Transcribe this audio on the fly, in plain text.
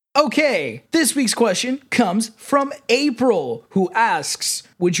Okay, this week's question comes from April, who asks,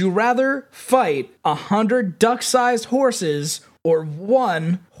 would you rather fight 100 duck-sized horses or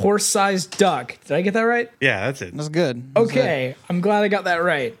one horse-sized duck? Did I get that right? Yeah, that's it. That's good. Okay, I'm glad I got that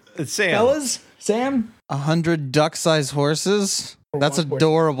right. It's Sam. Fellas, Sam? 100 duck-sized horses? That's one horse.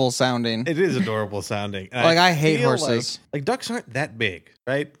 adorable sounding. It is adorable sounding. And Like, I hate feel horses. Like ducks aren't that big,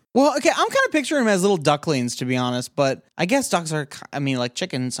 right? Well, okay, I'm kind of picturing them as little ducklings, to be honest, but I guess ducks are, like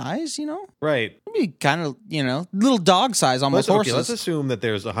chicken size, Right. Maybe kind of, little dog size, almost horses. Let's assume that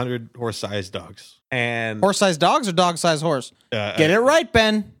there's 100 horse-sized dogs and Horse-sized dogs or dog-sized horse? Get it right,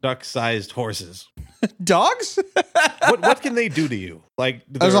 Ben. duck-sized horses. Dogs? What can they do to you? Like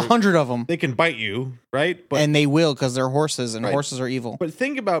There's 100 of them. They can bite you, right? But And they will because they're horses, and Right. horses are evil. but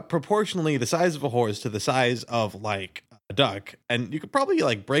think about proportionally the size of a horse to the size of like a duck, and you could probably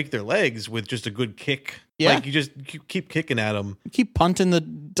like break their legs with just a good kick. Yeah. Like you just keep kicking at them. Keep punting the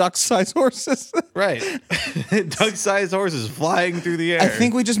duck-sized horses. Right. Duck-sized horses flying through the air. I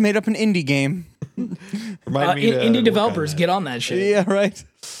think we just made up an indie game. Remind me to Indie work developers, on that. get on that shit. Yeah, right.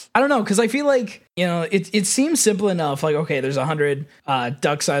 I don't know, because I feel like, it seems simple enough. Like, okay, there's 100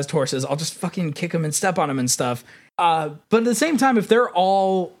 duck-sized horses. I'll just fucking kick them and step on them and stuff. But at the same time,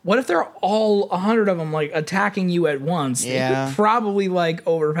 what if they're all 100 of them, like, attacking you at once? They Yeah. could probably, like,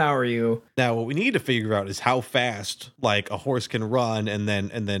 overpower you. Now, what we need to figure out is how fast, like, a horse can run, and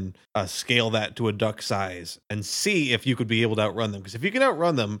then scale that to a duck size, and see if you could be able to outrun them. Because if you can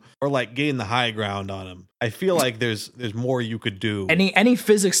outrun them or like gain the high ground on them, I feel like there's more you could do. Any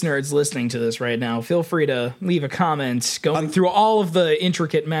physics nerds listening to this right now, feel free to leave a comment going through all of the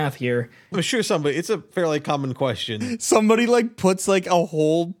intricate math here. I'm sure it's a fairly common question. Somebody like puts like a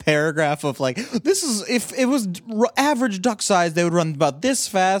whole paragraph of like, this is if it was average duck size, they would run about this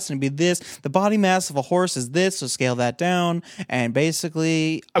fast and it'd be this. The body mass of a horse is this, so scale that down. And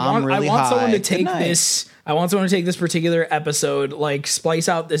basically, I want someone to take this. I want someone to take this particular episode, like splice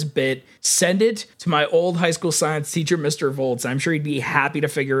out this bit, send it to my old high school science teacher, Mr. Volts. I'm sure he'd be happy to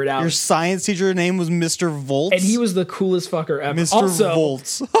figure it out. Your science teacher name was Mr. Volts? And he was the coolest fucker ever. Mr. Also,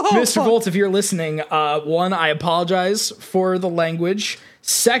 Volts. Mr. Volts, if you're listening, one, I apologize for the language.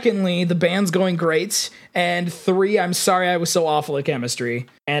 Secondly, the band's going great. And 3, I'm sorry I was so awful at chemistry.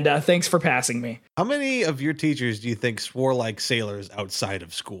 And thanks for passing me. How many of your teachers do you think swore like sailors outside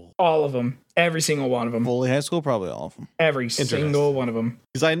of school? All of them. Every single one of them. Foley High School, probably all of them. Every single one of them.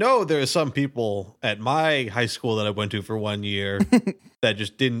 Because I know there are some people at my high school that I went to for 1 year that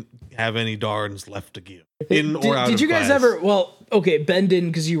just didn't have any darns left to give. In or out Did of you guys class. ever, well, okay, Ben didn't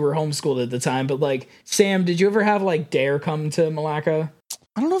because you were homeschooled at the time, but like, Sam, did you ever have like Dare come to Malacca?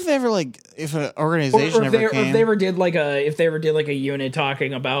 I don't know if they ever if an organization ever came. If they ever did like a unit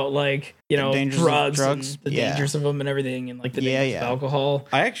talking about like, dangers of drugs drugs? and the Yeah. dangers of them and everything, and like the Yeah, dangers yeah. of alcohol.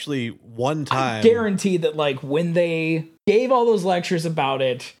 I actually one time I guarantee that like when they gave all those lectures about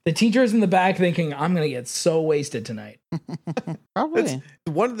it, the teachers in the back thinking, I'm gonna get so wasted tonight. Probably.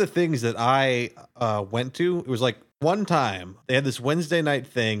 one of the things that I went to, it was like one time they had this Wednesday night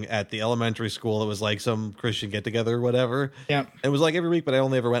thing at the elementary school. It was like some Christian get together or whatever. Yeah. It was like every week, but I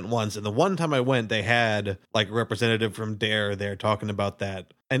only ever went once. And the one time I went, they had like a representative from Dare there talking about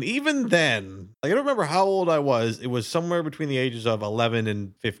that. And even then, like, I don't remember how old I was. It was somewhere between the ages of 11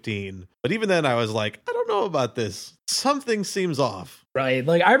 and 15. But even then I was like, I don't know about this. Something seems off. Right.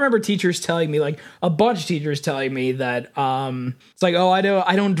 Like I remember teachers telling me, like a bunch of teachers telling me that it's like, oh, I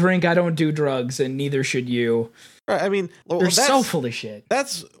don't drink, I don't do drugs, and neither should you. Right. I mean, well, They're that's so full of shit.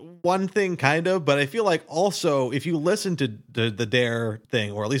 That's one thing, kind of, but I feel like also if you listen to the Dare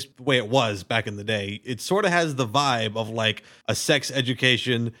thing, or at least the way it was back in the day, it sort of has the vibe of like a sex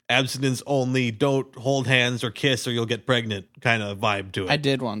education, abstinence only, don't hold hands or kiss or you'll get pregnant kind of vibe to it. I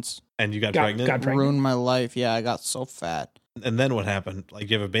did once. And you got Got pregnant? pregnant. Ruined my life. Yeah, I got so fat. And then what happened?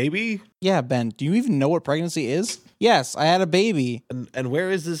 Like, you have a baby? Yeah, Ben, do you even know what pregnancy is? Yes, I had a baby. And where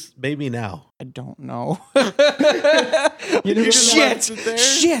is this baby now? I don't know. You just left Shit! it there?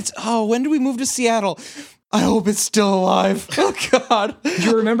 Shit! Oh, when did we move to Seattle? I hope it's still alive. Oh, God. Did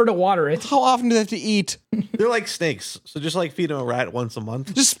you remember to water it? How often do they have to eat? They're like snakes. So just like feed them a rat once a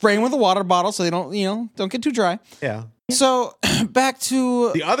month. Just spray them with a water bottle so they don't get too dry. Yeah. So, back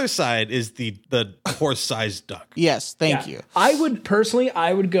to... The other side is the horse-sized duck. Yes, thank Yeah. you. I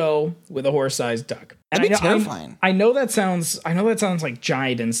would go with a horse-sized duck. And That'd be I know- terrifying. I know that sounds like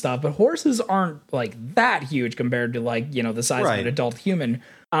giant and stuff, but horses aren't like that huge compared to like, the size of Right. an adult human.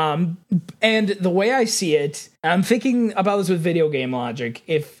 And the way I see it, I'm thinking about this with video game logic.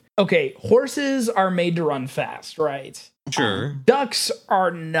 Horses are made to run fast, right? Sure. Ducks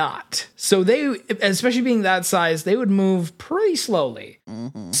are not. So they, especially being that size, they would move pretty slowly.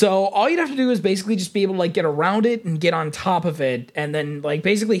 So all you'd have to do is basically just be able to like get around it and get on top of it, and then like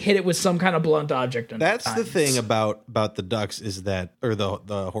basically hit it with some kind of blunt object. That's the thing about the ducks is that, or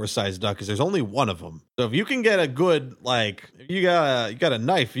the horse-sized duck, is there's only one of them. So if you can get a good, like, you got a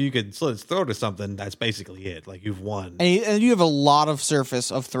knife, you could slit its throat or something. That's basically it. Like, you've won. And you have a lot of surface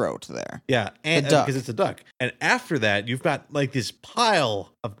of throat there. Yeah, and duck. because it's a duck. And after that, you've got like this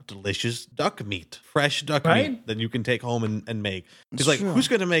pile of delicious duck meat, fresh duck Right? meat that you can take home and make. It's It's like, true. who's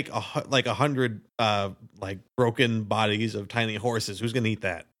going to make 100 like broken bodies of tiny horses? Who's going to eat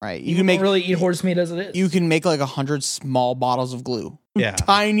that? Right. You can really eat horse meat as it is. You can make like 100 small bottles of glue. Yeah.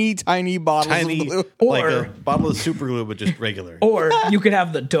 Tiny bottles Tiny, of glue. like Or- a bottle of super glue, but just regular. Or you could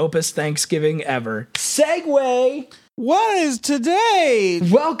have the dopest Thanksgiving ever. Segway! What is today?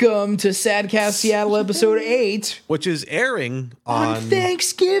 Welcome to Sadcast Seattle episode 8 Which is airing on on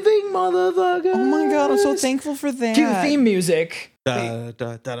Thanksgiving, motherfucker. Oh my god, I'm so thankful for that. Cue theme music. Da,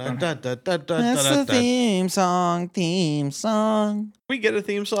 da, da, da, da, da, da, da, That's da, the da. theme song. We get a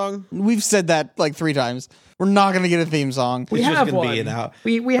theme song. We've said that like 3 times. We're not going to get a theme song. We It's just have gonna one. be an out.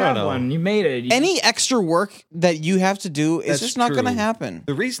 We I don't have know. one. You made it. Any extra work that you have to do is That's just not going to true. happen.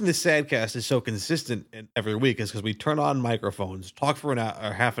 The reason the Sadcast is so consistent every week is because we turn on microphones, talk for an hour,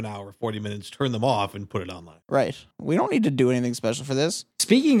 or half an hour, 40 minutes, turn them off, and put it online. Right. We don't need to do anything special for this.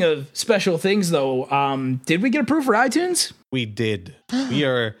 Speaking of special things, though, did we get approved for iTunes? We did. We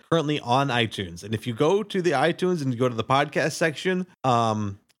are currently on iTunes. And if you go to the iTunes and you go to the podcast section,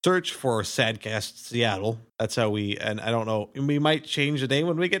 search for Sadcast Seattle. That's how and I don't know, we might change the name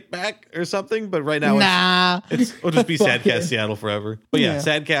when we get back or something, but right now it'll just be Fuck Sadcast it. Seattle forever. But yeah, Yeah.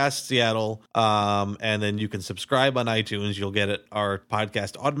 Sadcast Seattle. And then you can subscribe on iTunes. You'll get our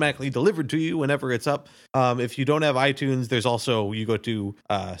podcast automatically delivered to you whenever it's up. If you don't have iTunes, there's also, you go to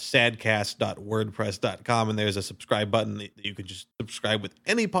sadcast.wordpress.com and there's a subscribe button that you can just subscribe with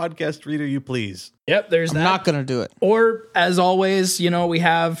any podcast reader you please. Yep, there's I'm that. not going to do it. Or as always, we're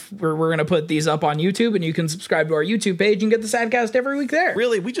going to put these up on YouTube, and you can subscribe to our YouTube page and get the Sadcast every week there.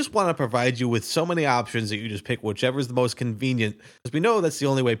 Really, we just want to provide you with so many options that you just pick whichever's the most convenient, because we know that's the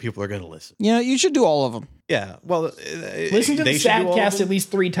only way people are going to listen. Yeah, you should do all of them. Yeah, well, Listen to the they should do all of Sadcast them. at least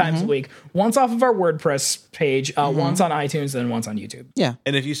 3 times a week. Once off of our WordPress page, once on iTunes, then once on YouTube. Yeah.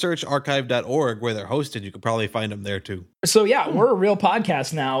 And if you search archive.org where they're hosted, you could probably find them there too. So yeah, we're a real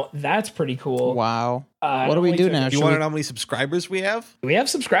podcast now. That's pretty cool. Wow. I What do don't we like do to- now? Do you Should want to we- know how many subscribers we have? Do we have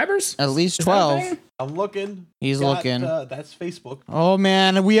subscribers? At least Is that a 12. thing? I'm looking. He's Got, looking. That's Facebook. Oh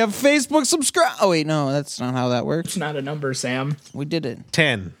man, we have Facebook subscribe. Oh wait, no, that's not how that works. It's not a number, Sam. We did it.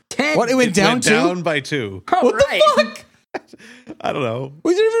 10. 10. What, it went down Went to? down by 2. All What right. the fuck? I don't know.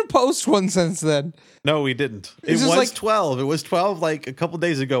 We didn't even post one since then. No, we didn't. It It's was just like- 12. It was 12 like a couple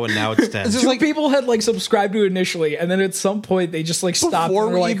days ago, and now it's 10. It's just Two like people had subscribed to it initially, and then at some point they just stopped. before and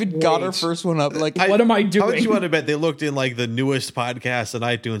we were like, even got our "Wait, first one up. Like, what am I How much doing?" you want to bet they looked in like the newest podcast on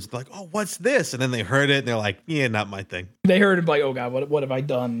iTunes, like, oh, what's this? And then they heard it, and they're like, yeah, not my thing. They heard it like, "Oh God, what have I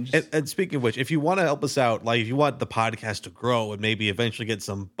done?" And speaking of which, if you want to help us out, like if you want the podcast to grow and maybe eventually get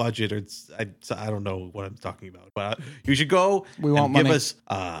some budget, or I don't know what I'm talking about, but you should go We want and give money. us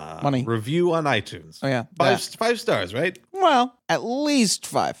Money. review on iTunes. Oh, yeah, five stars, right? well, at least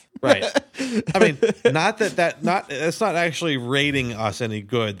 5. Right. I mean, that's not actually rating us any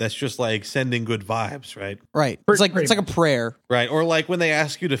good. That's just like sending good vibes, right? Right. Pretty- It's like a prayer. Right. Or like when they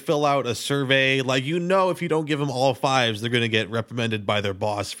ask you to fill out a survey, like, if you don't give them all 5s, they're going to get reprimanded by their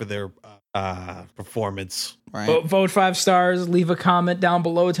boss for their performance. Right. Vote 5 stars. Leave a comment down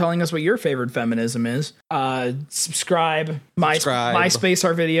below telling us what your favorite feminism is. Subscribe. Subscribe. MySpace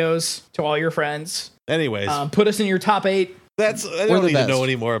our videos to all your friends. Anyways, Put us in your top 8. I We're don't the need to know best.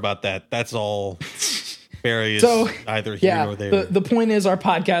 any more about that. That's all various, So, either here Yeah. or there. The point is, our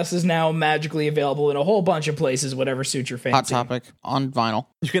podcast is now magically available in a whole bunch of places, whatever suits your fancy. Hot topic on vinyl.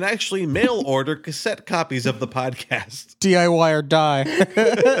 You can actually mail order cassette copies of the podcast. DIY or die.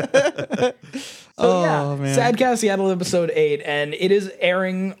 So yeah, Oh, man. Sadcast Seattle episode 8, and it is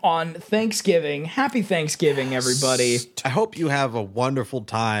airing on Thanksgiving. Happy Thanksgiving, everybody. I hope you have a wonderful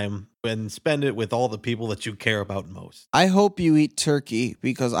time and spend it with all the people that you care about most. I hope you eat turkey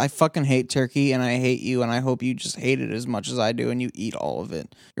because I fucking hate turkey and I hate you and I hope you just hate it as much as I do and you eat all of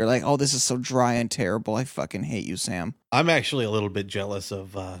it. You're like, oh, this is so dry and terrible. I fucking hate you, Sam. I'm actually a little bit jealous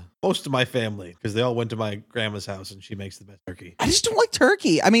of most of my family because they all went to my grandma's house and she makes the best turkey. I just don't like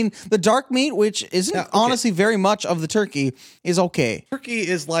turkey. I mean, the dark meat, which isn't Yeah, okay. honestly very much of the turkey, is okay. Turkey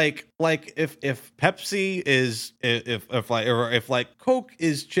is like if Pepsi is if Coke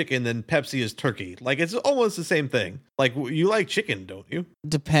is chicken, then Pepsi is turkey. Like it's almost the same thing. Like you like chicken, don't you?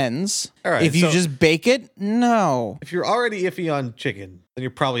 Depends. All right, If you so- just bake it, no. If you're already iffy on chicken, then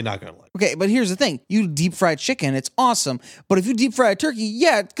you're probably not gonna like it. Okay, but here's the thing. You deep fry chicken, it's awesome. But if you deep fry a turkey,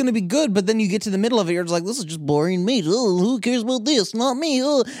 yeah, it's going to be good. But then you get to the middle of it, you're just like, this is just boring meat. Oh, who cares about this? Not me.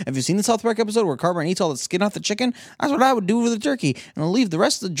 Oh. Have you seen the South Park episode where Cartman eats all the skin off the chicken? That's what I would do with a turkey. And I'll leave the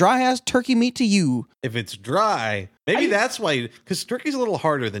rest of the dry-ass turkey meat to you. If it's dry, maybe that's why, because turkey's a little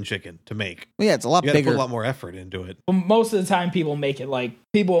harder than chicken to make. Well, yeah, it's a lot You got to bigger. put a lot more effort into it. Well, most of the time, people will make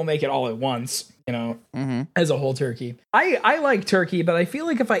it all at once, as a whole turkey. I like turkey, but I feel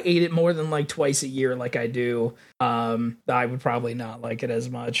like if I ate it more than like twice a year, like I do, I would probably not like it as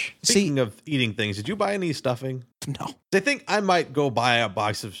much. Speaking of eating things, did you buy any stuffing? No. I think I might go buy a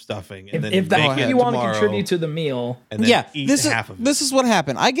box of stuffing and then If make that it you want to tomorrow contribute to the meal, and then Yeah, eat this half of it. this is what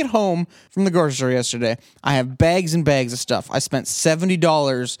happened. I get home from the grocery store yesterday. I have bags and bags of stuff. I spent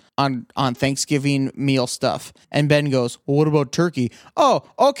 $70 on Thanksgiving meal stuff. And Ben goes, well, what about turkey? Oh,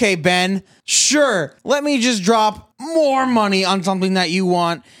 okay, Ben. Sure. Let me just drop more money on something that you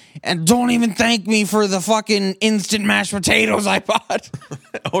want. And don't even thank me for the fucking instant mashed potatoes I bought.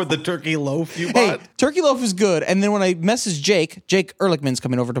 Or the turkey loaf you Hey, bought. turkey loaf is good. And then when I message Jake Ehrlichman's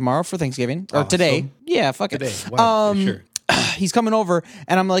coming over tomorrow for Thanksgiving. Or today. Awesome. Yeah, fuck Today. it. Wow, sure. He's coming over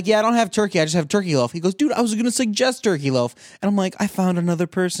and I'm like, yeah, I don't have turkey. I just have turkey loaf. He goes, dude, I was going to suggest turkey loaf. And I'm like, I found another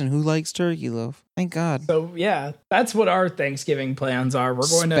person who likes turkey loaf. Thank God. so yeah, that's what our Thanksgiving plans are. We're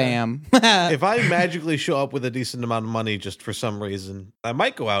going to Spam. If I magically show up with a decent amount of money just for some reason, I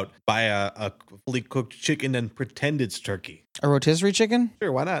might go out, buy a fully cooked chicken and pretend it's turkey. A rotisserie chicken?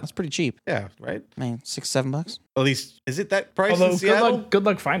 Sure, why not? That's pretty cheap. Yeah, right? I mean, $6-7. At least, is it that price Although in Seattle? good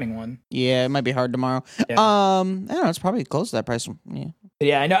luck finding one. Yeah, it might be hard tomorrow. Yeah. I don't know. It's probably close to that price. Yeah. But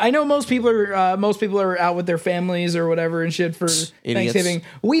yeah, I know most people are out with their families or whatever and shit for Thanksgiving.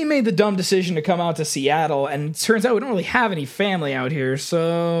 We made the dumb decision to come out to Seattle, and it turns out we don't really have any family out here. I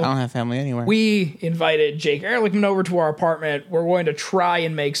So don't have family anywhere. we invited Jake Ehrlichman over to our apartment. We're going to try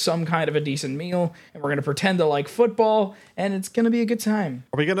and make some kind of a decent meal, and we're going to pretend to like football, and it's going to be a good time.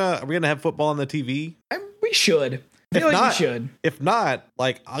 Are we gonna have football on the TV? We should. I feel like we should. If not,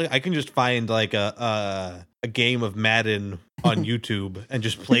 like I can just find like a game of Madden on YouTube and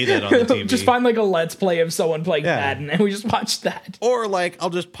just play that on the TV. Just find like a let's play of someone playing Yeah. Madden, and we just watch that. Or like I'll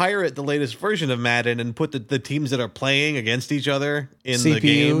just pirate the latest version of Madden and put the teams that are playing against each other in the CPU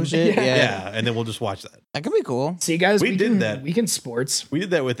game. shit? Yeah. Yeah, and then we'll just watch that. That could be cool. See, guys, We did that. We can sports. We did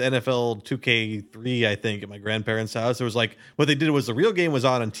that with NFL 2K3, I think, at my grandparents' house. It was like what they did was the real game was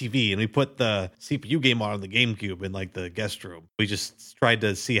on TV, and we put the CPU game on the GameCube in like the guest room. We just tried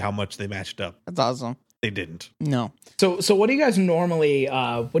to see how much they matched up. That's awesome. They didn't. No. So what do you guys normally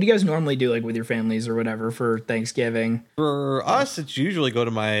do like with your families or whatever for Thanksgiving? For us, it's usually go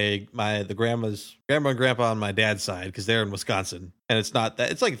to the grandma and grandpa on my dad's side because they're in Wisconsin, and it's not that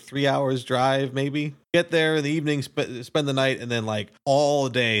it's like 3 hours drive maybe. Get there in the evening, spend the night, and then like all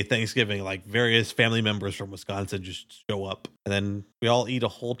day Thanksgiving, like various family members from Wisconsin just show up, and then we all eat a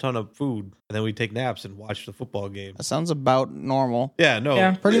whole ton of food, and then we take naps and watch the football game. That sounds about normal. Yeah, no,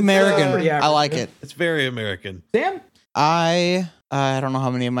 Yeah. Pretty it's, American. pretty I like average. it. It's very American. Sam? I don't know how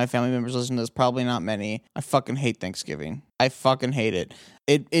many of my family members listen to this. Probably not many. I fucking hate Thanksgiving. I fucking hate it.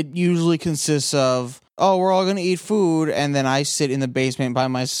 It usually consists of, oh, we're all gonna eat food, and then I sit in the basement by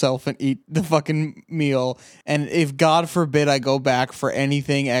myself and eat the fucking meal. And if God forbid I go back for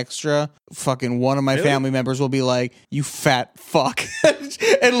anything extra, fucking one of my Really? family members will be like, "You fat fuck,"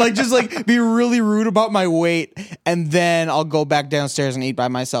 and like just like be really rude about my weight, and then I'll go back downstairs and eat by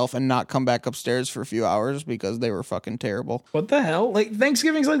myself and not come back upstairs for a few hours because they were fucking terrible. What the hell? Like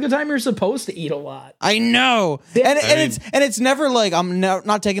Thanksgiving's like the time you're supposed to eat a lot. I know, Yeah. and it's never like I'm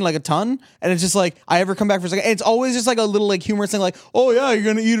not taking like a ton, and it's just like I ever come back for a second. It's always just like a little like humorous thing, like, oh yeah, you're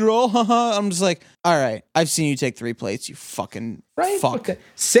gonna eat it all, haha. I'm just like, all right, I've seen you take 3 plates, you fucking Right? fuck. Okay.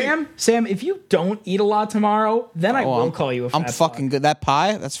 Sam, if you don't eat a lot tomorrow, then I will call you a fat I'm fucking good. That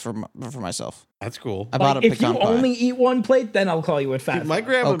pie, that's for myself. That's cool. I bought a If you pecan pie. only eat one plate, then I'll call you a fat Dude, my fuck.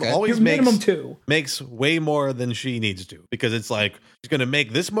 grandma Okay. always Your minimum makes 2. makes way more than she needs to because it's like she's gonna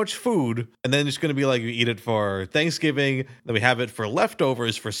make this much food and then it's gonna be like you eat it for Thanksgiving, then we have it for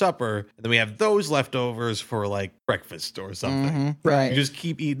leftovers for supper, and then we have those leftovers for like breakfast or something. Right. You just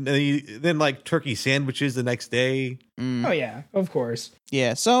keep eating, and then like turkey sandwiches the next day. Oh yeah, of course.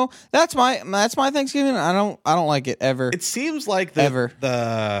 Yeah, so that's my Thanksgiving. I don't like it ever. It seems like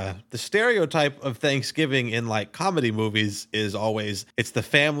the stereotype of Thanksgiving in like comedy movies is always it's the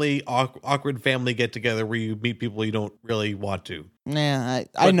family awkward family get together where you meet people you don't really want to. Yeah,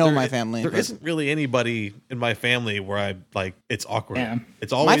 I know my family. There isn't really anybody in my family where I like it's awkward. Yeah.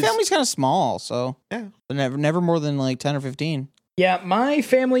 It's always my family's kind of small, so yeah. Never more than like 10 or 15. Yeah, my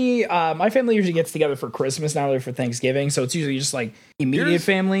family usually gets together for Christmas, not really for Thanksgiving. So it's usually just like immediate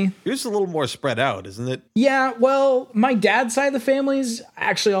family. Yours is a little more spread out, isn't it? Yeah, well, my dad's side of the family's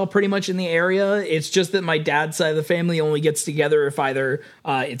actually all pretty much in the area. It's just that my dad's side of the family only gets together if either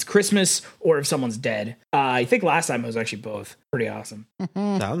it's Christmas or if someone's dead. I think last time it was actually both. Pretty awesome.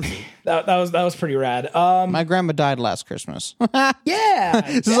 Sounds That was pretty rad. My grandma died last Christmas. Yeah.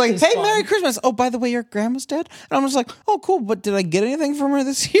 It's like, hey, fun. Merry Christmas. Oh, by the way, your grandma's dead? And I'm just like, oh, cool. But did I get anything from her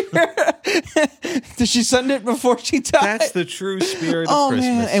this year? Did she send it before she died? That's the true spirit of Christmas.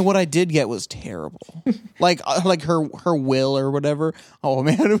 Man. And what I did get was terrible. like her will or whatever. Oh,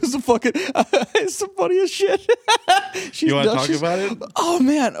 man, it was it's the funniest shit. You want to talk about it? Oh,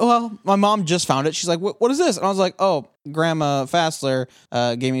 man. Well, my mom just found it. She's like, what is this? And I was like, oh, Grandma Fassler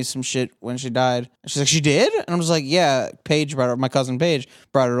gave me some shit when she died. She's like, she did? And I'm just like, yeah, my cousin Paige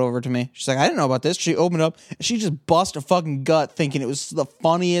brought it over to me. She's like, I didn't know about this. She opened it up and she just bust a fucking gut thinking it was the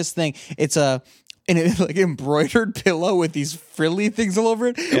funniest thing. It's like embroidered pillow with these frilly things all over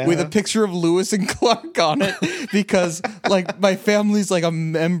it with a picture of Lewis and Clark on it because like my family's like a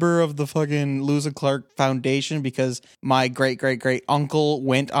member of the fucking Lewis and Clark Foundation because my great uncle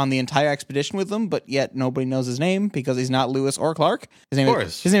went on the entire expedition with them, but yet nobody knows his name because he's not Lewis or Clark. His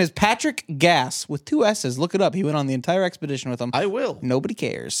name is Patrick Gass with 2 S's. Look it up. He went on the entire expedition with them. I will. Nobody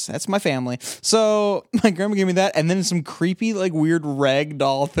cares. That's my family. So my grandma gave me that and then some creepy like weird rag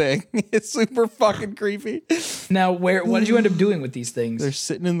doll thing. It's super fucking creepy. Now, what did you end up doing with these things? They're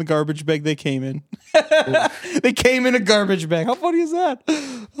sitting in the garbage bag they came in. They came in a garbage bag. How funny is that?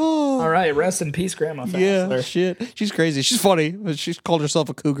 Oh. All right, rest in peace, Grandma Fassler. Yeah, shit. She's crazy. She's funny. She called herself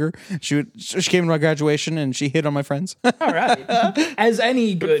a cougar. She came to my graduation and she hit on my friends. All right, as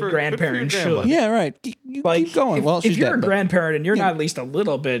any good grandparent should. Yeah, right. You keep going. If you're a grandparent and you're not at least a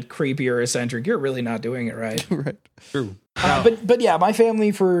little bit creepy or eccentric, you're really not doing it right. Right. True. But yeah, my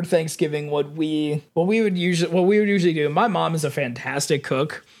family for Thanksgiving, what we would usually do. My mom is a fantastic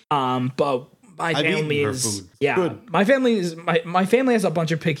cook. But my family is good. My family has a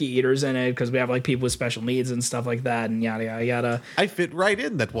bunch of picky eaters in it because we have like people with special needs and stuff like that and yada yada yada. I fit right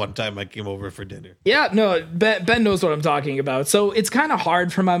in that one time I came over for dinner. Yeah, no, Ben knows what I'm talking about. So it's kind of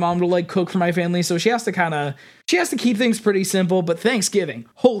hard for my mom to like cook for my family. So she has to keep things pretty simple. But Thanksgiving,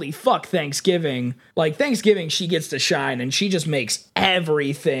 holy fuck, Thanksgiving! Like Thanksgiving, she gets to shine and she just makes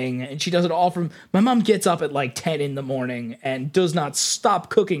everything and she does it all from. My mom gets up at like 10 in the morning and does not stop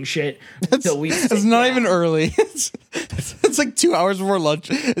cooking shit until we. It's not even early. It's like 2 hours before lunch.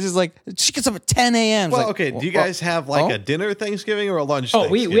 It's just like she gets up at 10 a.m. Well, okay. Do you guys have like a dinner Thanksgiving or a lunch? Oh,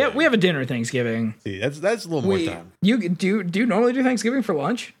 we have a dinner Thanksgiving. See, that's a little more time. You do you normally do Thanksgiving for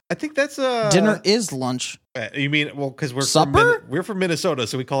lunch? I think that's dinner is lunch. You mean because we're supper? We're from Minnesota,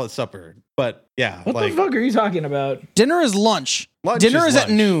 so we call it supper. But yeah, what the fuck are you talking about? Dinner is lunch. Dinner is at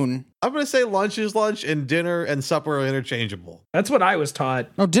noon. I'm gonna say lunch is lunch, and dinner and supper are interchangeable. That's what I was taught.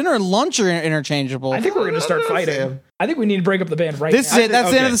 No, dinner and lunch are interchangeable. I think we're gonna start fighting. I think we need to break up the band right now. That's the end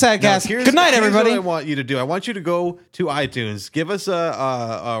of the Sadcast. Good night, everybody. Here's what I want you to do. I want you to go to iTunes, give us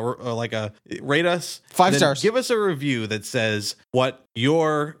rate us 5 stars. Give us a review that says what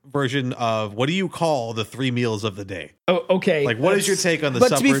your version of what do you call the 3 meals of the day. Oh, okay. Like, what is your take on the But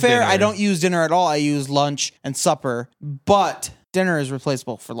supper? To be fair, dinner? I don't use dinner at all. I use lunch and supper. But dinner is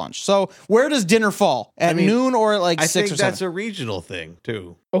replaceable for lunch. So where does dinner fall? At noon or at like 6 or 7? I think that's a regional thing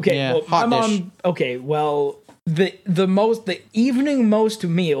too. Okay. Yeah, well, my mom. Okay. Well, the evening most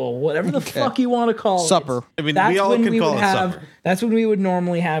meal, whatever the fuck you want to call supper. it. I mean, we all can call it supper. That's when we would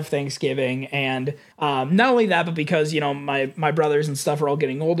normally have Thanksgiving, and not only that, but because my brothers and stuff are all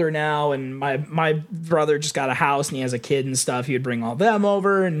getting older now, and my brother just got a house and he has a kid and stuff. He would bring all them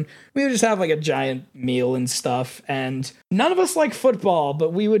over, and we would just have like a giant meal and stuff. And none of us like football,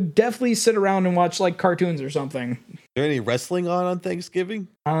 but we would definitely sit around and watch like cartoons or something. Is there any wrestling on Thanksgiving?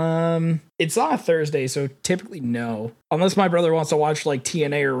 It's on a Thursday, so typically no. Unless my brother wants to watch like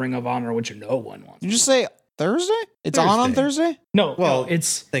TNA or Ring of Honor, which no one wants. You just say Thursday? It's on Thursday? No, well,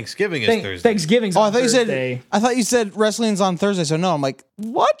 it's Thanksgiving is Thursday. Thanksgiving's on Thursday. I thought you said wrestling's on Thursday, so no, I'm like,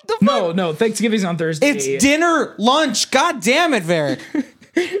 what the fuck? No, Thanksgiving's on Thursday. It's dinner, lunch. God damn it, Varric.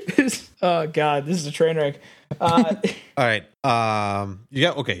 Oh God, this is a train wreck. All right. You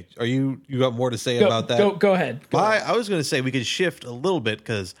got okay. You got more to say about that? Go ahead. I was going to say we could shift a little bit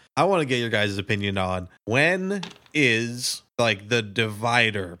because I want to get your guys' opinion on when is like the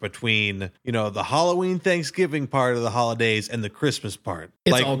divider between the Halloween, Thanksgiving part of the holidays and the Christmas part.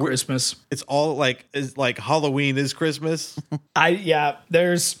 It's like, all Christmas. It's all is like Halloween is Christmas.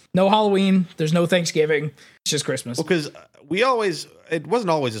 There's no Halloween. There's no Thanksgiving. It's just Christmas. Because it wasn't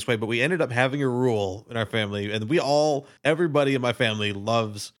always this way, but we ended up having a rule in our family, and everybody in my family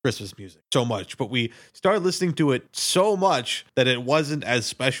loves Christmas music so much, but we started listening to it so much that it wasn't as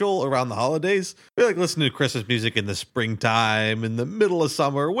special around the holidays. We like listening to Christmas music in the springtime, in the middle of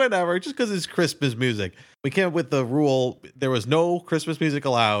summer, whenever, just because it's Christmas music. We came up with the rule there was no Christmas music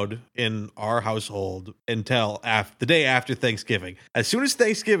allowed in our household until the day after Thanksgiving. As soon as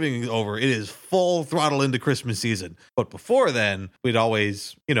Thanksgiving is over, it is full throttle into Christmas season. But before then, we'd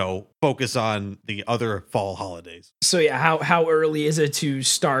always, focus on the other fall holidays. So yeah, how early is it to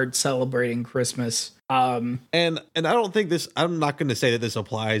start celebrating Christmas? And I don't think I'm not going to say that this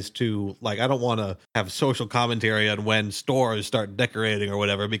applies to, like, I don't want to have social commentary on when stores start decorating or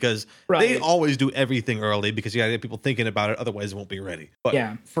whatever, because they always do everything early because you got to get people thinking about it. Otherwise it won't be ready.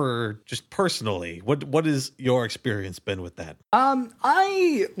 But for just personally, what has your experience been with that?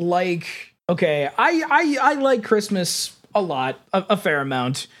 I like Christmas a lot, a fair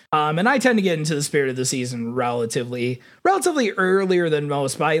amount. And I tend to get into the spirit of the season relatively earlier than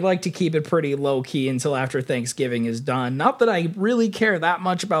most, but I like to keep it pretty low key until after Thanksgiving is done. Not that I really care that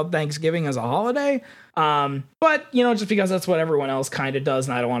much about Thanksgiving as a holiday, but just because that's what everyone else kind of does,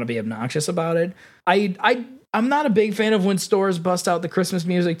 and I don't want to be obnoxious about it. I'm not a big fan of when stores bust out the Christmas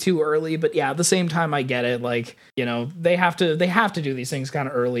music too early, but yeah, at the same time, I get it. Like, they have to do these things kind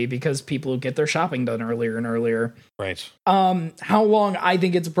of early because people get their shopping done earlier and earlier. Right. How long I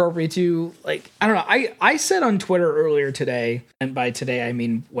think it's appropriate to, like, I don't know. I said on Twitter earlier today, and by today I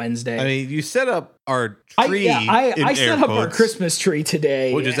mean Wednesday. I mean, you set up our tree. I set up our Christmas tree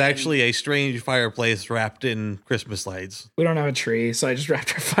today, which is actually a strange fireplace wrapped in Christmas lights. We don't have a tree, so I just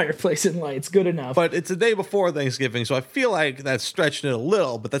wrapped our fireplace in lights. Good enough. But it's the day before Thanksgiving, so I feel like that's stretching it a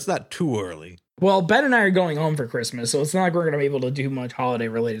little, but that's not too early. Well, Ben and I are going home for Christmas, so it's not like we're going to be able to do much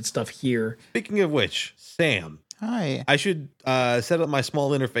holiday-related stuff here. Speaking of which, Sam. Hi. I should set up my small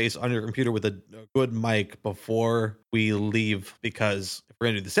interface on your computer with a good mic before we leave, because if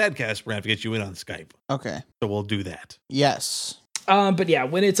we're going to do the Sadcast, we're going to have to get you in on Skype. Okay. So we'll do that. Yes. But yeah,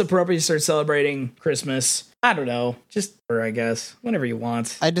 when it's appropriate to start celebrating Christmas, I don't know, I guess, whenever you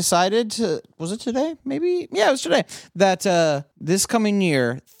want. I decided was it today? Maybe? Yeah, it was today. That this coming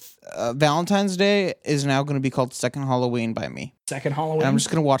year, Valentine's Day is now going to be called Second Halloween by me. Second Halloween? And I'm just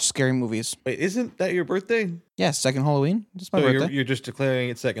going to watch scary movies. Wait, isn't that your birthday? Yeah, Second Halloween. It's my birthday. You're just declaring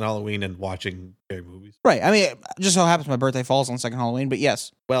it Second Halloween and watching scary movies. Right. I mean, it just so happens my birthday falls on Second Halloween, but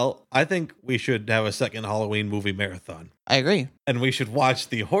yes. Well, I think we should have a Second Halloween movie marathon. I agree. And we should watch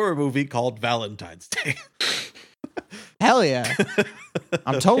the horror movie called Valentine's Day. Hell yeah.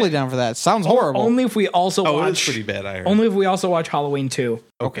 I'm totally down for that. Sounds horrible. Only if we also watch... Oh, it's pretty bad, I heard. Only if we also watch Halloween 2.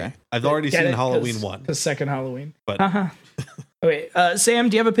 Okay. I've already seen Halloween 1. The second Halloween. But... Okay, Sam,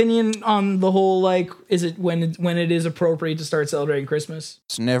 do you have opinion on the whole, like, is it when it is appropriate to start celebrating Christmas?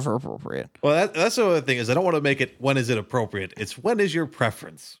 It's never appropriate. Well, that's the other thing is I don't want to make it when is it appropriate. It's when is your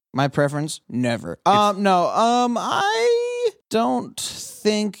preference. My preference? Never. I don't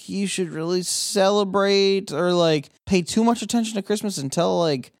think you should really celebrate or like pay too much attention to Christmas until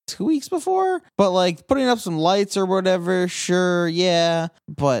like 2 weeks before. But like putting up some lights or whatever, sure, yeah.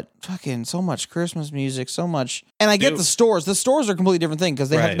 But fucking so much Christmas music, so much. And I get the stores. The stores are a completely different thing because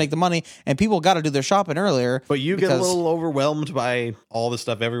they have to make the money and people got to do their shopping earlier. But you get a little overwhelmed by all the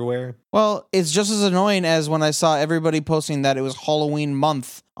stuff everywhere. Well, it's just as annoying as when I saw everybody posting that it was Halloween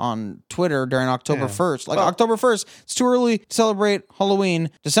month on Twitter during October 1st. Like, October 1st, it's too early to celebrate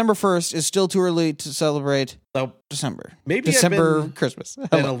Halloween. December 1st is still too early to celebrate December. Maybe December, Christmas.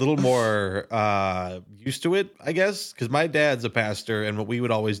 Been a little more used to it, I guess, because my dad's a pastor, and what we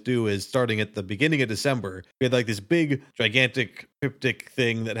would always do is starting at the beginning of December, we had like this big, gigantic, cryptic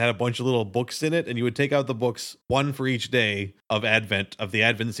thing that had a bunch of little books in it, and you would take out the books, one for each day of Advent, of the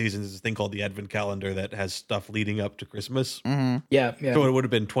Advent season. There's this thing called the Advent calendar that has stuff leading up to Christmas. Mm-hmm. Yeah. So it would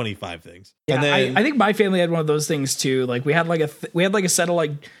have been 25 things. Yeah, and then, I think my family had one of those things too. Like we had like a set of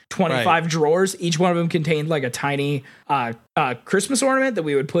like 25 drawers. Each one of them contained like a tiny Christmas ornament that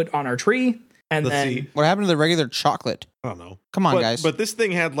we would put on our tree. And then what happened to the regular chocolate? I don't know. Come on, guys. But this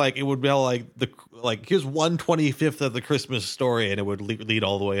thing had like, it would be all like here's 1/25 of the Christmas story, and it would lead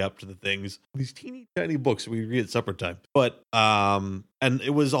all the way up to the things. These teeny tiny books we read at supper time. But and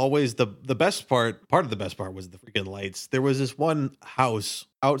it was always the best part. Part of the best part was the freaking lights. There was this one house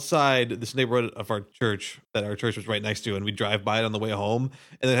outside this neighborhood of our church that our church was right next to, and we'd drive by it on the way home,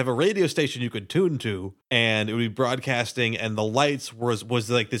 and they'd have a radio station you could tune to, and it would be broadcasting, and the lights was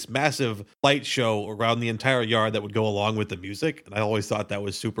like this massive light show around the entire yard that would go along with the music, and I always thought that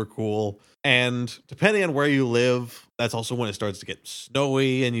was super cool. And depending on where you live, that's also when it starts to get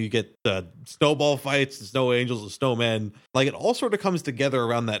snowy, and you get snowball fights and snow angels and snowmen. Like, it all sort of comes together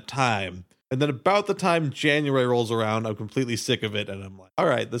around that time. And then about the time January rolls around, I'm completely sick of it, and I'm like, all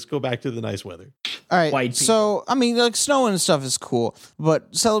right, let's go back to the nice weather. All right. White So, I mean, like, snow and stuff is cool,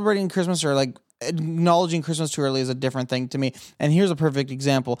 but celebrating Christmas or like acknowledging Christmas too early is a different thing to me. And here's a perfect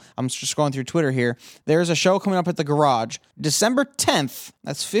example. I'm just going through Twitter here. There's a show coming up at the Garage, December 10th.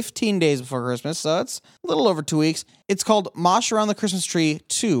 That's 15 days before Christmas, so it's a little over 2 weeks. It's called Mosh Around the Christmas Tree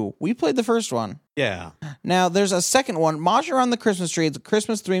 2. We played the first one. Yeah. Now, there's a second one, Mosh Around the Christmas Tree. It's a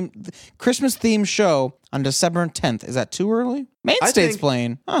Christmas themed show on December 10th. Is that too early? Mainstate's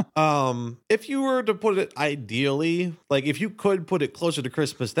playing. Huh. If you were to put it ideally, like if you could put it closer to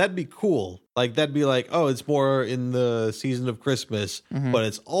Christmas, that'd be cool. Like that'd be like, oh, it's more in the season of Christmas, but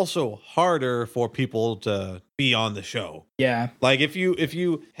it's also harder for people to be on the show. Yeah. Like if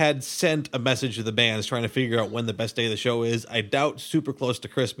you had sent a message to the bands trying to figure out when the best day of the show is, I doubt super close to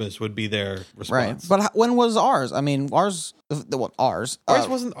Christmas would be their response. Right. But when was ours? I mean, ours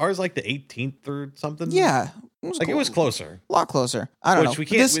Wasn't ours like the 18th or something? Yeah. It was closer. A lot closer. I don't know. We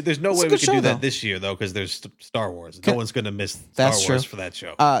can't. There's no way we can do that though. this year though, because there's Star Wars. No one's going to miss Star That's Wars true. for that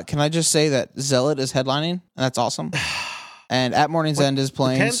show. Can I just say that Zealot is headlining, and that's awesome. And At Morning's End is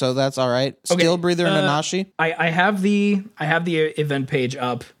playing, so that's all right. Steel Breather and Nanashi. I have the event page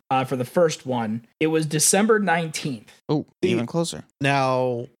up for the first one. It was December 19th. Oh, even closer.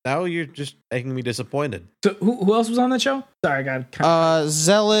 Now you're just making me disappointed. So who else was on that show? Sorry, I got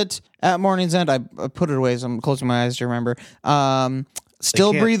Zealot, At Morning's End. I put it away, so I'm closing my eyes to remember.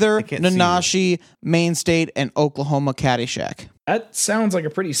 Steel Breather, Nanashi, Main State, and Oklahoma Caddyshack. That sounds like a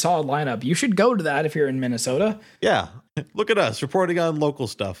pretty solid lineup. You should go to that if you're in Minnesota. Yeah. Look at us reporting on local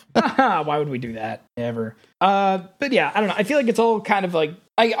stuff. Why would we do that? Never. But yeah, I don't know. I feel like it's all kind of like,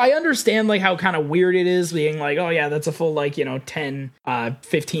 I understand like how kind of weird it is being like, oh yeah, that's a full 10,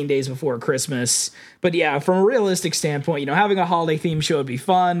 15 days before Christmas. But yeah, from a realistic standpoint, having a holiday theme show would be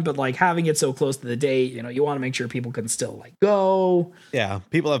fun, but like having it so close to the date, you want to make sure people can still go. Yeah,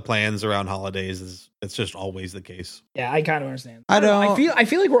 people have plans around holidays. It's just always the case. Yeah, I kind of understand. I don't. I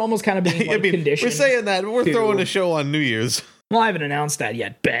feel like we're almost kind of being conditioned. We're saying that, but we're throwing a show on New Year's. Well, I haven't announced that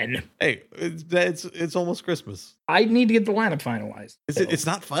yet, Ben. Hey, it's almost Christmas. I need to get the lineup finalized. It's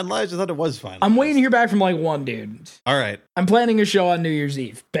not finalized? I thought it was finalized. I'm waiting to hear back from one dude. All right. I'm planning a show on New Year's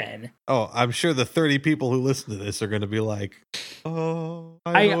Eve, Ben. Oh, I'm sure the 30 people who listen to this are going to be like, oh,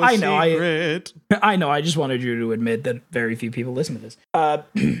 I know. secret. I know. I just wanted you to admit that very few people listen to this.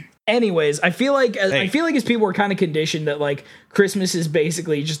 Anyways, I feel like as people are kind of conditioned that Christmas is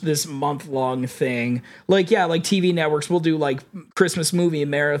basically just this month-long thing. TV networks will do Christmas movie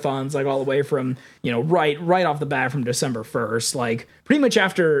marathons all the way from right off the bat from December 1st. Pretty much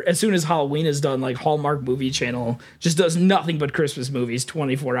as soon as Halloween is done, Hallmark Movie Channel just does nothing but Christmas movies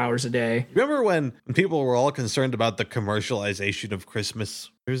 24 hours a day. Remember when people were all concerned about the commercialization of Christmas?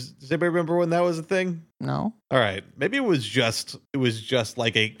 Does anybody remember when that was a thing? No. All right. Maybe it was just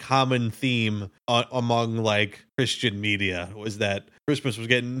like a common theme among Christian media was that Christmas was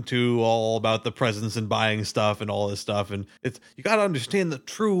getting to all about the presents and buying stuff and all this stuff. And you got to understand the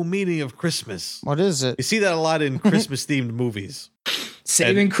true meaning of Christmas. What is it? You see that a lot in Christmas themed movies.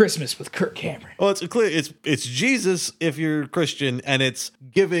 Saving Christmas with Kirk Cameron. Well, it's clear. It's Jesus if you're Christian, and it's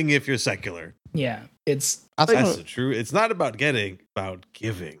giving if you're secular. Yeah, it's that's true. It's not about getting, about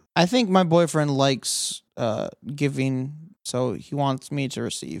giving. I think my boyfriend likes giving, so he wants me to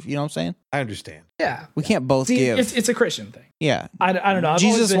receive. You know what I'm saying? I understand. Yeah, we can't both give. It's a Christian thing. Yeah, I don't know.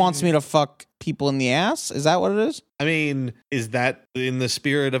 Jesus wants me to fuck people in the ass. Is that what it is? I mean, is that in the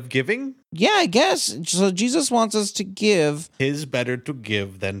spirit of giving? Yeah, I guess. So Jesus wants us to give. 'Tis better to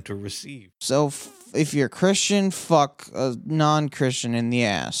give than to receive. So if you're Christian, fuck a non-Christian in the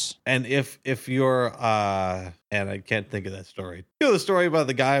ass. And if you're And I can't think of that story. You know the story about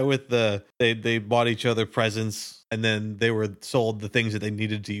the guy with they bought each other presents and then they were sold the things that they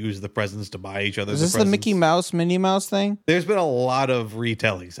needed to use the presents to buy each other. Is this the Mickey Mouse, Minnie Mouse thing? There's been a lot of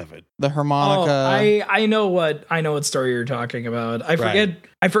retellings of it. The harmonica. I know what story you're talking about. I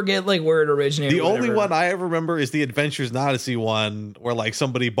forget like where it originated. The only one I ever remember is the Adventures in Odyssey one, where like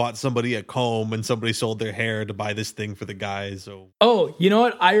somebody bought somebody a comb and somebody sold their hair to buy this thing for the guys. So you know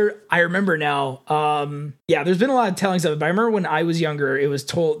what? I remember now. Yeah, there's been a lot of tellings of it, but I remember when I was younger, it was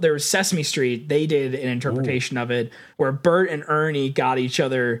told there was Sesame Street. They did an interpretation of it where Bert and Ernie got each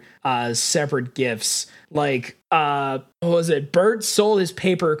other separate gifts. Like, what was it? Bert sold his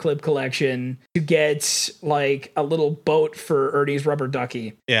paperclip collection to get like a little boat for Ernie's rubber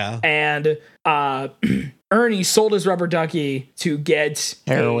ducky. Yeah. And Ernie sold his rubber ducky to get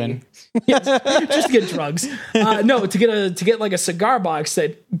heroin. Yes, just to get drugs. No, to get like a cigar box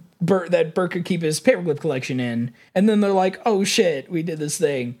that Bert could keep his paperclip collection in. And then they're like, oh shit, we did this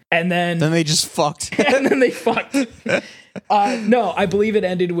thing. And then they just fucked. And then they fucked. No, I believe it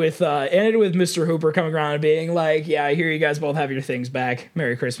ended with Mr. Hooper coming around and being like, yeah, I hear you guys both have your things back.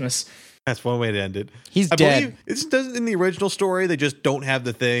 Merry Christmas. That's one way to end it. He's I dead. believe it doesn't in the original story. They just don't have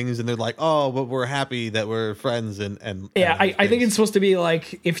the things, and they're like, "Oh, but we're happy that we're friends." And yeah, I think it's supposed to be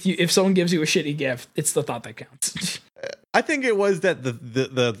like if someone gives you a shitty gift, it's the thought that counts. I think it was that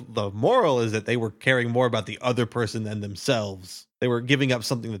the moral is that they were caring more about the other person than themselves. They were giving up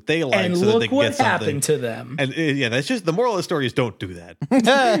something that they like, and so look that they can what get something. happened to them. And yeah, that's just the moral of the story is don't do that.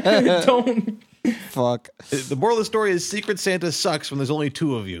 Don't. Fuck. The moral of the story is Secret Santa sucks when there's only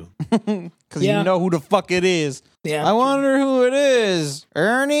two of you. Because you know who the fuck it is. Yeah. I wonder who it is.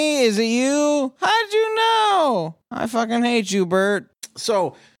 Ernie, is it you? How'd you know? I fucking hate you, Bert.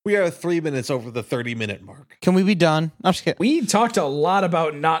 So we are 3 minutes over the 30-minute mark. Can we be done? I'm just kidding. We talked a lot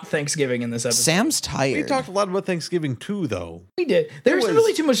about not Thanksgiving in this episode. Sam's tired. We talked a lot about Thanksgiving too, though. We did. There's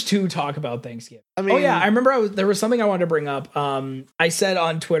really too much to talk about Thanksgiving. I mean, I remember there was something I wanted to bring up. I said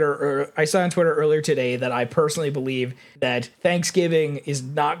on Twitter earlier today that I personally believe that Thanksgiving is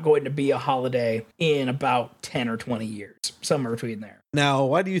not going to be a holiday in about 10 or 20 years, somewhere between there. Now,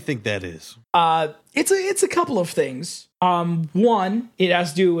 why do you think that is? It's a couple of things. One, it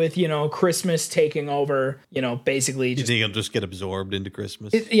has to do with, Christmas taking over, basically You think it'll just get absorbed into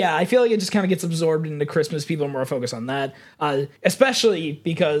Christmas? I feel like it just kind of gets absorbed into Christmas. People are more focused on that, especially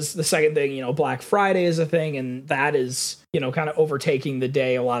because the second thing, Black Friday is a thing, and that is, kind of overtaking the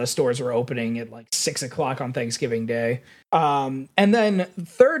day. A lot of stores are opening at like 6 o'clock on Thanksgiving Day. And then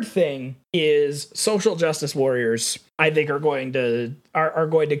third thing is social justice warriors, I think, are going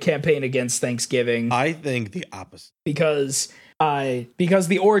to campaign against Thanksgiving. I think the opposite. Because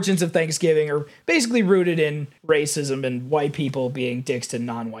the origins of Thanksgiving are basically rooted in racism and white people being dicks to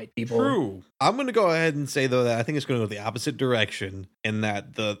non-white people. True. I'm going to go ahead and say, though, that I think it's going to go the opposite direction, in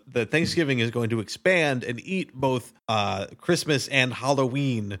that the Thanksgiving is going to expand and eat both Christmas and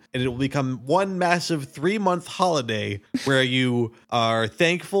Halloween, and it will become one massive 3-month holiday where you are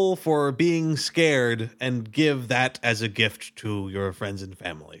thankful for being scared and give that as a gift to your friends and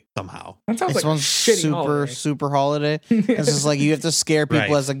family somehow. That sounds This like one's a shitty super holiday. This is like you have to scare people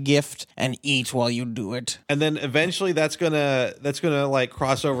Right. as a gift and eat while you do it. And then eventually that's gonna like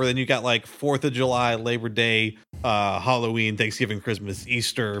cross over. Then you got like 4th of July, Labor Day, Halloween, Thanksgiving, Christmas,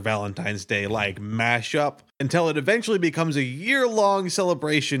 Easter, Valentine's Day, like mashup, until it eventually becomes a year-long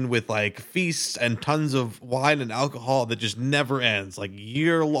celebration with like feasts and tons of wine and alcohol that just never ends. Like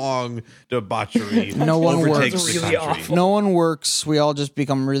year-long debauchery. No one overtakes works. the Really country. awful. No one works. We all just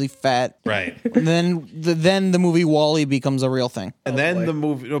become really fat. Right. And then the movie WALL-E becomes a real thing. And then the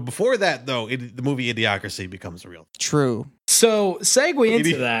movie before that, though, the movie Idiocracy becomes a real thing. True. So segue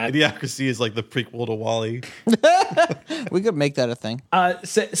into that. Idiocracy is like the prequel to WALL-E. We could make that a thing.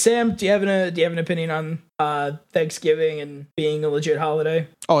 Sam, do you have an opinion on Thanksgiving and being a legit holiday?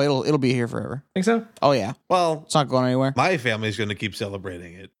 Oh, it'll be here forever. Think so? Oh yeah, Well, it's not going anywhere. my family's going to keep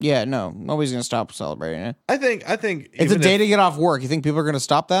celebrating it. Yeah, no, nobody's gonna stop celebrating it. I think It's a even day if- to get off work. You think people are gonna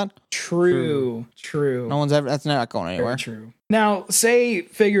stop that? True. No one's ever. That's not going Very anywhere. true. Now, say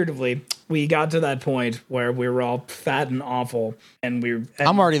figuratively, we got to that point where we were all fat and awful, and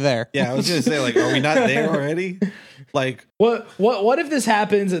I'm already there. Yeah, I was going to say, like, are we not there already? Like, What if this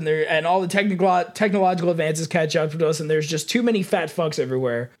happens and all the technological advances catch up to us and there's just too many fat fucks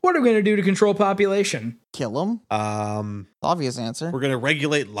everywhere? What are we going to do to control population? Kill them. Obvious answer. We're gonna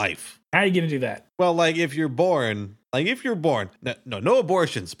regulate life. How are you gonna do that? Well, like if you're born, no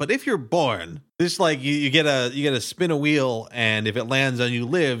abortions, but if you're born, this like you get a spin a wheel, and if it lands on you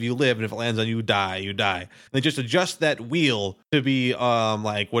live, and if it lands on you die, you die. And they just adjust that wheel to be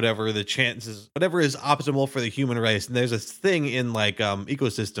like whatever the chances, whatever is optimal for the human race. And there's a thing in like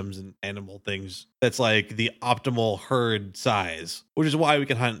ecosystems and animal things that's like the optimal herd size, which is why we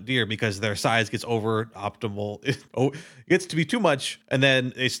can hunt deer, because their size gets over optimal. It gets to be too much, and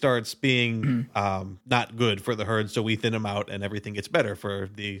then it starts being not good for the herd. So we thin them out, and everything gets better for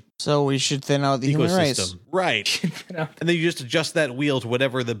the So we should thin out the human race. Right. And then you just adjust that wheel to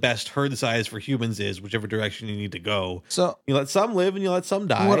whatever the best herd size for humans is, whichever direction you need to go. So you let some live and you let some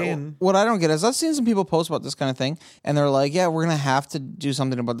die. What I don't get is I've seen some people post about this kind of thing, and they're like, yeah, we're going to have to do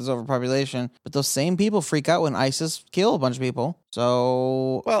something about this overpopulation. But those same people freak out when ISIS kill a bunch of people.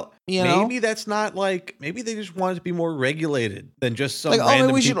 So, well, maybe that's not like, maybe they just want it to be more regulated than just some random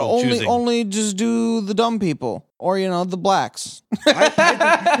maybe we should choosing. only just do the dumb people, or the blacks. That's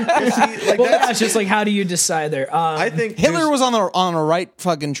just like, how do you decide there? I think Hitler was on a right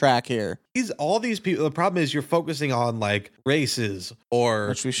fucking track here. All these people. The problem is you're focusing on like races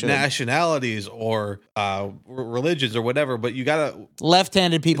or nationalities or religions or whatever, but you gotta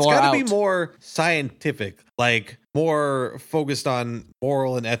left-handed people it's are gotta out. be more scientific, like more focused on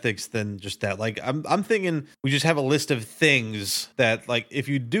moral and ethics than just that. Like I'm thinking we just have a list of things that like if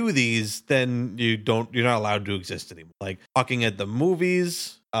you do these, then you're not allowed to exist anymore. Like talking at the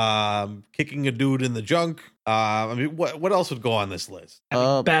movies, kicking a dude in the junk. I mean, what else would go on this list?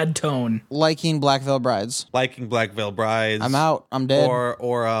 Bad tone. Liking Black Veil Brides. I'm out. I'm dead.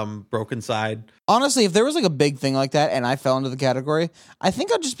 Or Broken Side. Honestly, if there was like a big thing like that and I fell into the category, I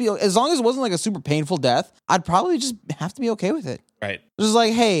think I'd just be, as long as it wasn't like a super painful death, I'd probably just have to be okay with it. Right. Just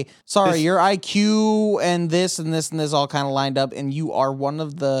like, hey, sorry, your IQ and this and this and this all kind of lined up, and you are one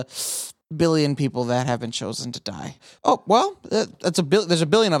of the billion people that have been chosen to die. Oh, well, there's a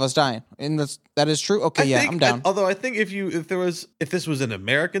billion of us dying, and that is true. Okay, I'm down. Although I think if this was an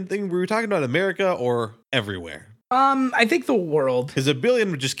American thing, we were talking about America or everywhere. I think the world, because a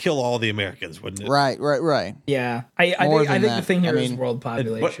billion would just kill all the Americans, wouldn't it? Right. Yeah, I think the thing here is world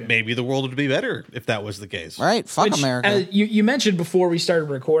population. But maybe the world would be better if that was the case. Right? Fuck America. You mentioned before we started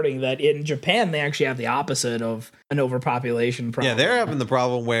recording that in Japan they actually have the opposite of an overpopulation problem. Yeah, they're having the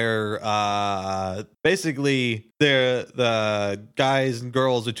problem where basically the guys and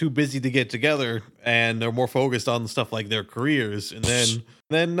girls are too busy to get together, and they're more focused on stuff like their careers, and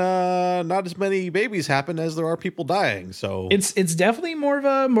then not as many babies happen as there are people dying. So it's definitely more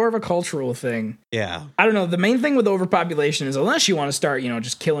of a cultural thing. Yeah, I don't know. The main thing with overpopulation is, unless you want to start,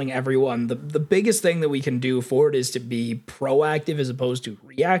 just killing everyone, the biggest thing that we can do for it is to be proactive as opposed to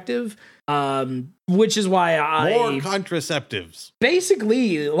reactive. Which is why more contraceptives.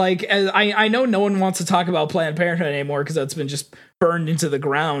 Basically, like, I know no one wants to talk about Planned Parenthood anymore because that's been just burned into the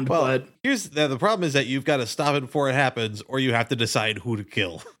ground. Well, but here's the problem: is that you've got to stop it before it happens, or you have to decide who to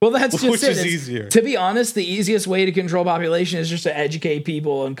kill. Well, that's just which is easier. To be honest, the easiest way to control population is just to educate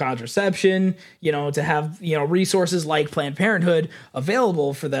people on contraception. To have resources like Planned Parenthood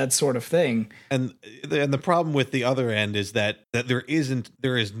available for that sort of thing. And the problem with the other end is that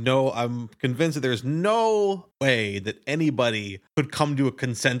I'm convinced that there's no way that anybody could come to a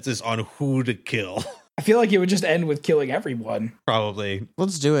consensus on who to kill. I feel like it would just end with killing everyone. Probably.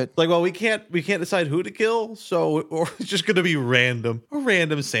 Let's do it. Like, well, we can't decide who to kill, or it's just going to be a random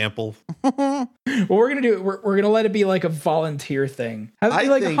sample. Well, we're gonna do it. We're gonna let it be like a volunteer thing. Have it be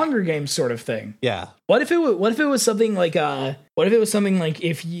like a Hunger Games sort of thing. Yeah. What if it was something like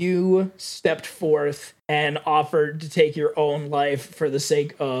if you stepped forth and offered to take your own life for the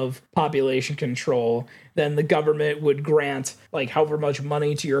sake of population control, then the government would grant like however much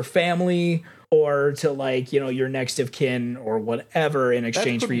money to your family or to your next of kin or whatever in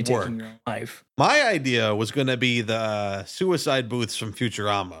exchange for you taking your own life. My idea was going to be the suicide booths from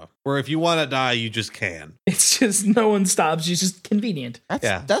Futurama, where if you want to die, you just can. It's just no one stops you. It's just convenient.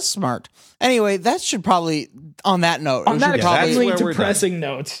 That's smart. Anyway, that should probably, on that note, extremely depressing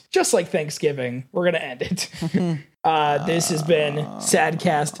note, just like Thanksgiving, we're going to end it. This has been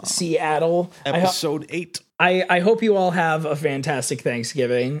Sadcast Seattle. Episode 8. I hope you all have a fantastic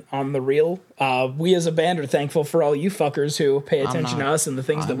Thanksgiving on the real. We as a band are thankful for all you fuckers who pay attention to us and the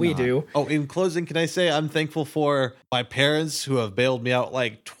things that we do. Oh, in closing, can I say I'm thankful for my parents who have bailed me out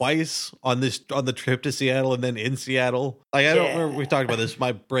like twice on the trip to Seattle and then in Seattle. Like, I don't remember we talked about this.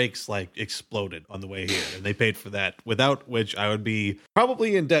 My brakes like exploded on the way here, and they paid for that. Without which I would be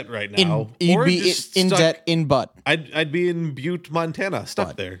probably in debt right now. You'd be in debt in butt. I'd be in Butte, Montana,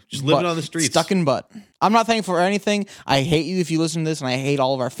 stuck there, just living on the streets, stuck in butt. I'm not thankful for anything. I hate you if you listen to this, and I hate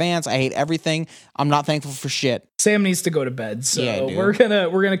all of our fans. I hate everything. I'm not thankful for shit. Sam needs to go to bed, so Yeah, dude. we're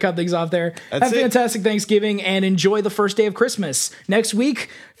gonna cut things off there. That's Have a it. fantastic Thanksgiving and enjoy the first day of Christmas. Next week,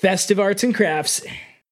 festive arts and crafts.